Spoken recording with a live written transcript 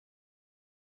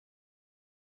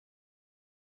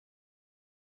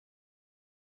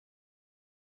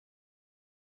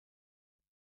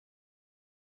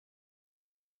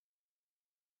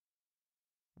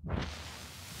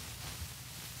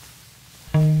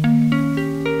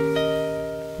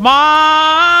My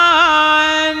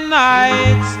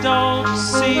nights don't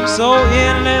seem so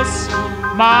endless,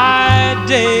 my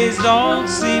days don't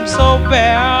seem so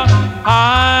bare.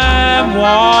 I'm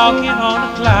walking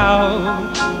on a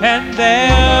cloud and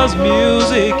there's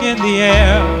music in the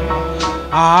air.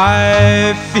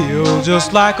 I feel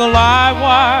just like a live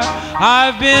wire,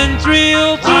 I've been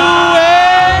thrilled through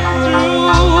and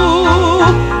through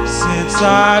since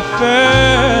I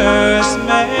first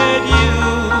met you.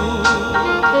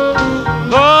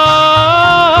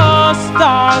 The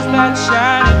stars that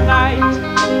shine at night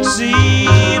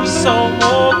seem so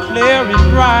more clear and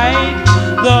bright.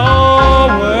 The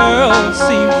world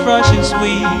seems fresh and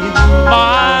sweet,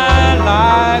 my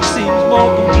life seems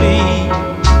more complete.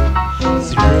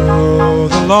 Through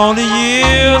the lonely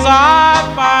years I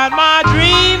find my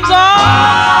dreams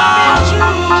are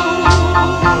true.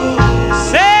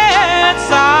 Since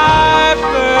I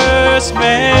first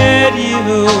met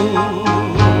you,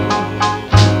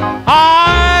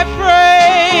 I pray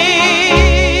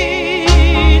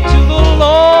to the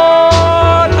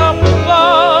Lord up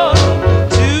above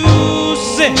to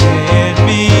send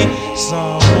me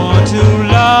someone to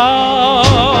love.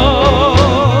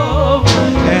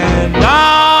 And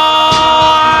now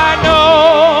I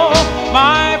know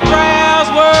my prayers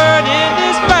weren't in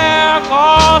despair,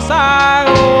 'cause I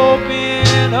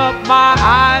opened up my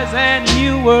eyes and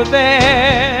you were there.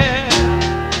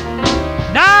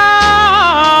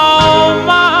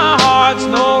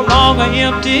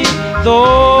 Empty,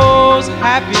 those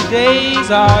happy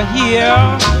days are here.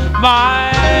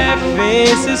 My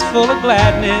face is full of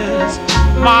gladness,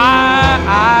 my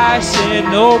eyes shed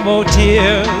no more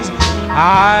tears.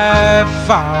 I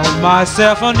found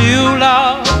myself a new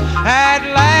love.